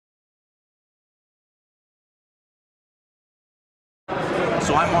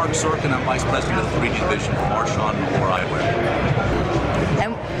So I'm Mark Sorkin, I'm Vice President of the 3D Division for Marchon Eyewear.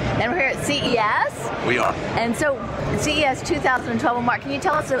 And we're here at CES? We are. And so, CES 2012, Mark, can you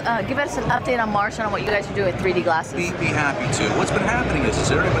tell us, give us an update on Marchon on what you guys are doing with 3D glasses? Be happy to. What's been happening is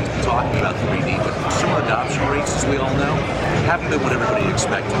everybody's been talking about 3D, but consumer adoption rates, as we all know, haven't been what everybody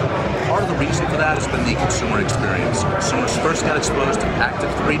expected. Part of the reason for that has been the consumer experience. Consumers first got exposed to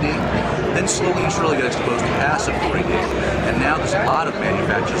active 3D, then slowly and surely got exposed to passive 3D. And now there's a lot of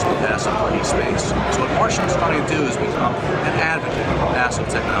manufacturers in the passive 3D space. So what Marchon's trying to do is become an advocate for passive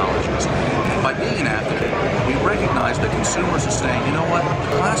technologies. And by being an advocate, we recognize that consumers are saying, you know what,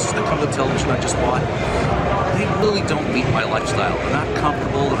 the glasses that come with television I just bought, they really don't meet my lifestyle. They're not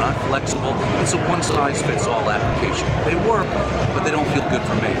comfortable, they're not flexible. It's a one-size-fits-all application. They work, but they don't feel good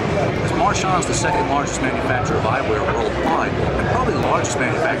for me. As Marchon is the second largest manufacturer of eyewear worldwide, and probably the largest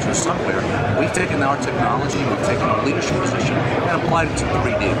manufacturer somewhere, we've taken our technology, we've taken our leadership position, and applied it to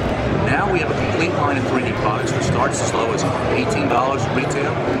 3D. Now we have a complete line of 3D products that starts as low as $18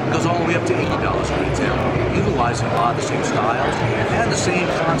 retail, goes all the way up to $80 retail, utilizing a lot of the same styles and the same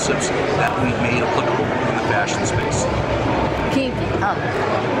concepts that we've made applicable in the fashion space.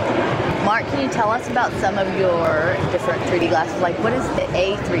 Mark, can you tell us about some of your different 3D glasses? Like, what is the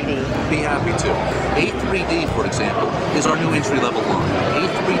A3D? Be happy to. A3D, for example, is our new entry-level line.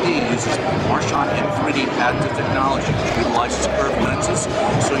 A3D uses Marchon M3D patented technology, which utilizes curved lenses,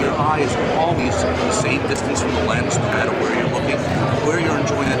 so your eye is always the same distance from the lens, no matter where you're looking, where you're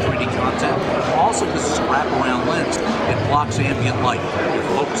enjoying that 3D content. Also, because it's a wrap-around lens, it blocks ambient light. You're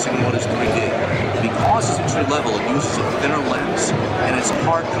focusing on what is 3D. Because it's entry-level, it uses a thinner lens, and it's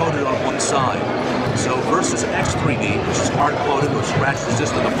hard-coated on one side. So versus X3D, which is hard-coated or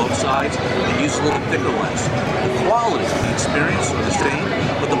scratch-resistant on both sides, it uses a little thicker lens. The quality and the experience are the same,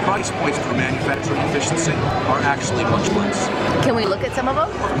 but the price points for manufacturing efficiency are actually much less. Can we look at some of them?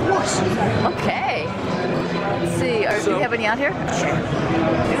 Of course. Okay. Let's see. Do you have any out here? Sure.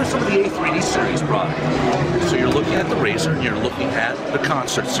 Here's some of the A3D series products. So you're looking at the Razor and you're looking at the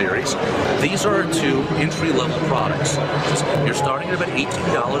Concert series. These are two entry-level products. You're starting at about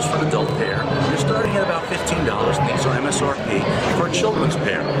 $18 for an adult pair. You're starting at about $15, and these are MSRP for a children's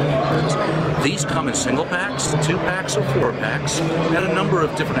pair. These come in single packs, 2 packs, or 4 packs, and a number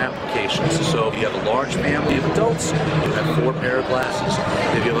of different applications. So if you have a large family of adults, you have 4 pair of glasses.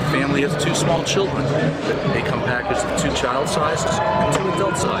 If you have a family of 2 small children, they come packaged with 2 child sizes and 2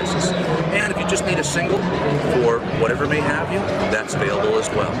 adult sizes. And if you just need a single for whatever may have you, that's available as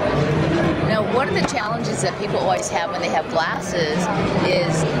well. Now, one of the challenges that people always have when they have glasses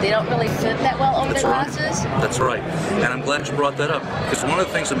is they don't really fit that well over their glasses. That's right. And I'm glad you brought that up, because one of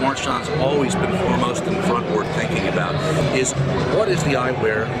the things that Marchon's always been foremost and frontward thinking about is what is the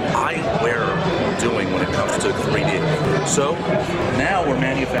eyewear doing when it comes to 3D. So now we're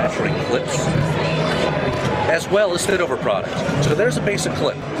manufacturing clips as well as fit-over products. So there's a basic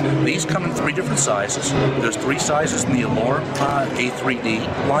clip. These come in 3 different sizes. There's 3 sizes in the Allure A3D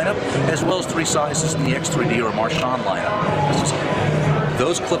lineup, as well as 3 sizes in the X3D or Marchon lineup.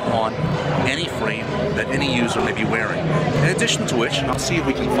 Those clip on any frame that any user may be wearing. In addition to which, I'll see if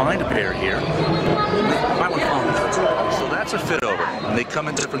we can find a pair here. So that's a fit over, and they come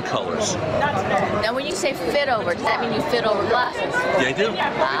in different colors. Now when you say fit over, does that mean you fit over glasses? Yeah, I do.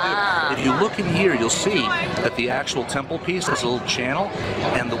 I do. If you look in here, you'll see that the actual temple piece has a little channel,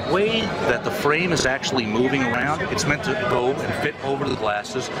 and the way that the frame is actually moving around, it's meant to go and fit over the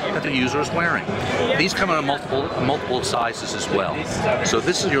glasses that the user is wearing. These come in multiple sizes as well. So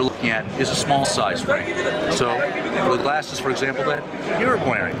this is you're looking at is a small size frame. So for the glasses, for example, that you're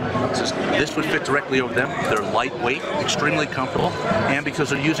wearing, this would fit directly over them. They're lightweight, extremely comfortable, and because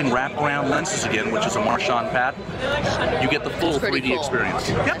they're using wraparound lenses again, which is a Marchon patent, you get the full 3D experience.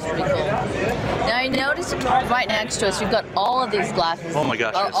 Yep. That's pretty cool. Now I noticed right next to us, we've got all of these glasses. Oh my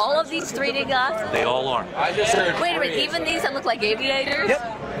gosh. Are all of these 3D glasses? They all are. Wait a minute, even these that look like aviators?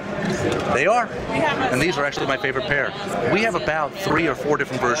 Yep. They are. And these are actually my favorite pair. We have about 3 or 4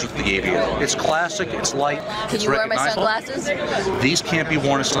 different versions of the aviator. It's classic, it's light, Can you wear my sunglasses? These can't be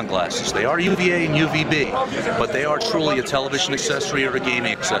worn as sunglasses. They are UVA and UVB, but they are truly a television accessory or a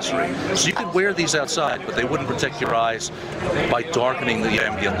gaming accessory. So you could wear these outside, but they wouldn't protect your eyes by darkening the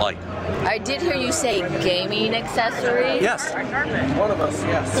ambient light. I did hear you say gaming accessory. Yes. One of us,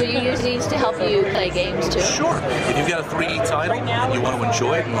 yes. So you use these to help you play games too? Sure. If you've got a 3D title and you want to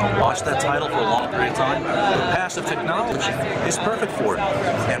enjoy it and want to watch that title for a long period of time, the passive technology is perfect for it.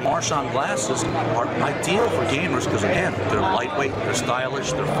 And And Marchon glasses are ideal for gamers because, again, they're lightweight, they're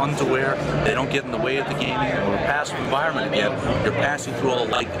stylish, they're fun to wear, they don't get in the way of the gaming or passive environment. Again, you're passing through all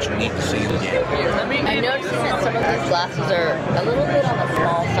the light that you need to see in the game. I'm noticing that some of these glasses are a little bit on the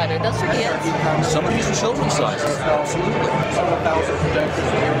small side. Are those for kids? Some of these are children's sizes, absolutely.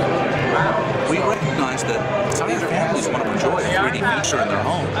 We recognize that entire families want to enjoy a 3D feature in their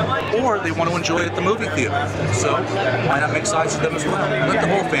home, or they want to enjoy it at the movie theater. So why not make sizes for them as well? Let the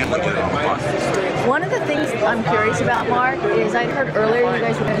whole family get it on fun. One of the things I'm curious about, Mark, is I'd heard earlier you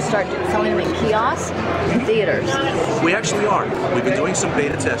guys were going to start selling them in kiosks in theaters. We actually are. We've been doing some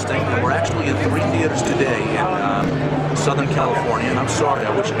beta testing, and we're actually in 3 theaters today in Southern California. And I'm sorry,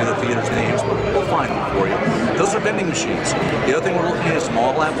 I wish I knew the theaters' names, but we'll find them for you. Those are vending machines. The other thing we're looking at is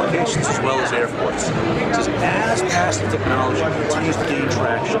mall applications as well as airports. Just as passive technology continues to gain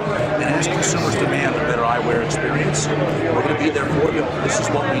traction, and as consumers demand a better eyewear experience, we're going to be there for you. This is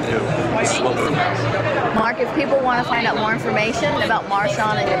what we do. This is what we're about. Mark, if people want to find out more information about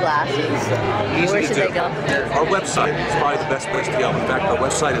Marchon and your glasses, where should they go? Our website is probably the best place to go. In fact, our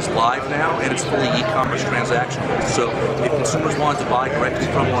website is live now, and it's fully e-commerce transactional. So if consumers want to buy directly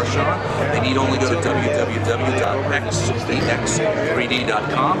from Marchon, they need only go to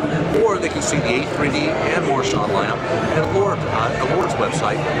www.ex3d.com, or they can see the A3D and Marchon lineup at Award's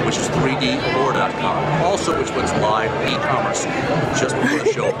website, which is 3daward.com. Also, which was live e-commerce just before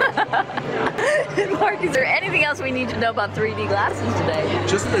the show. Mark, is there anything else we need to know about 3D glasses today?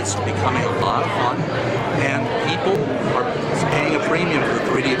 Just that it's becoming a lot of fun, and people are paying a premium for the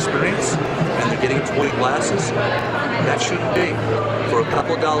 3D experience, and they're getting toy glasses. That shouldn't be. For a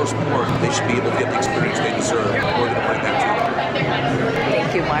couple of dollars more, they should be able to get the experience they deserve. We're going to bring that to them.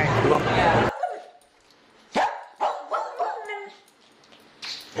 Thank you, Mark.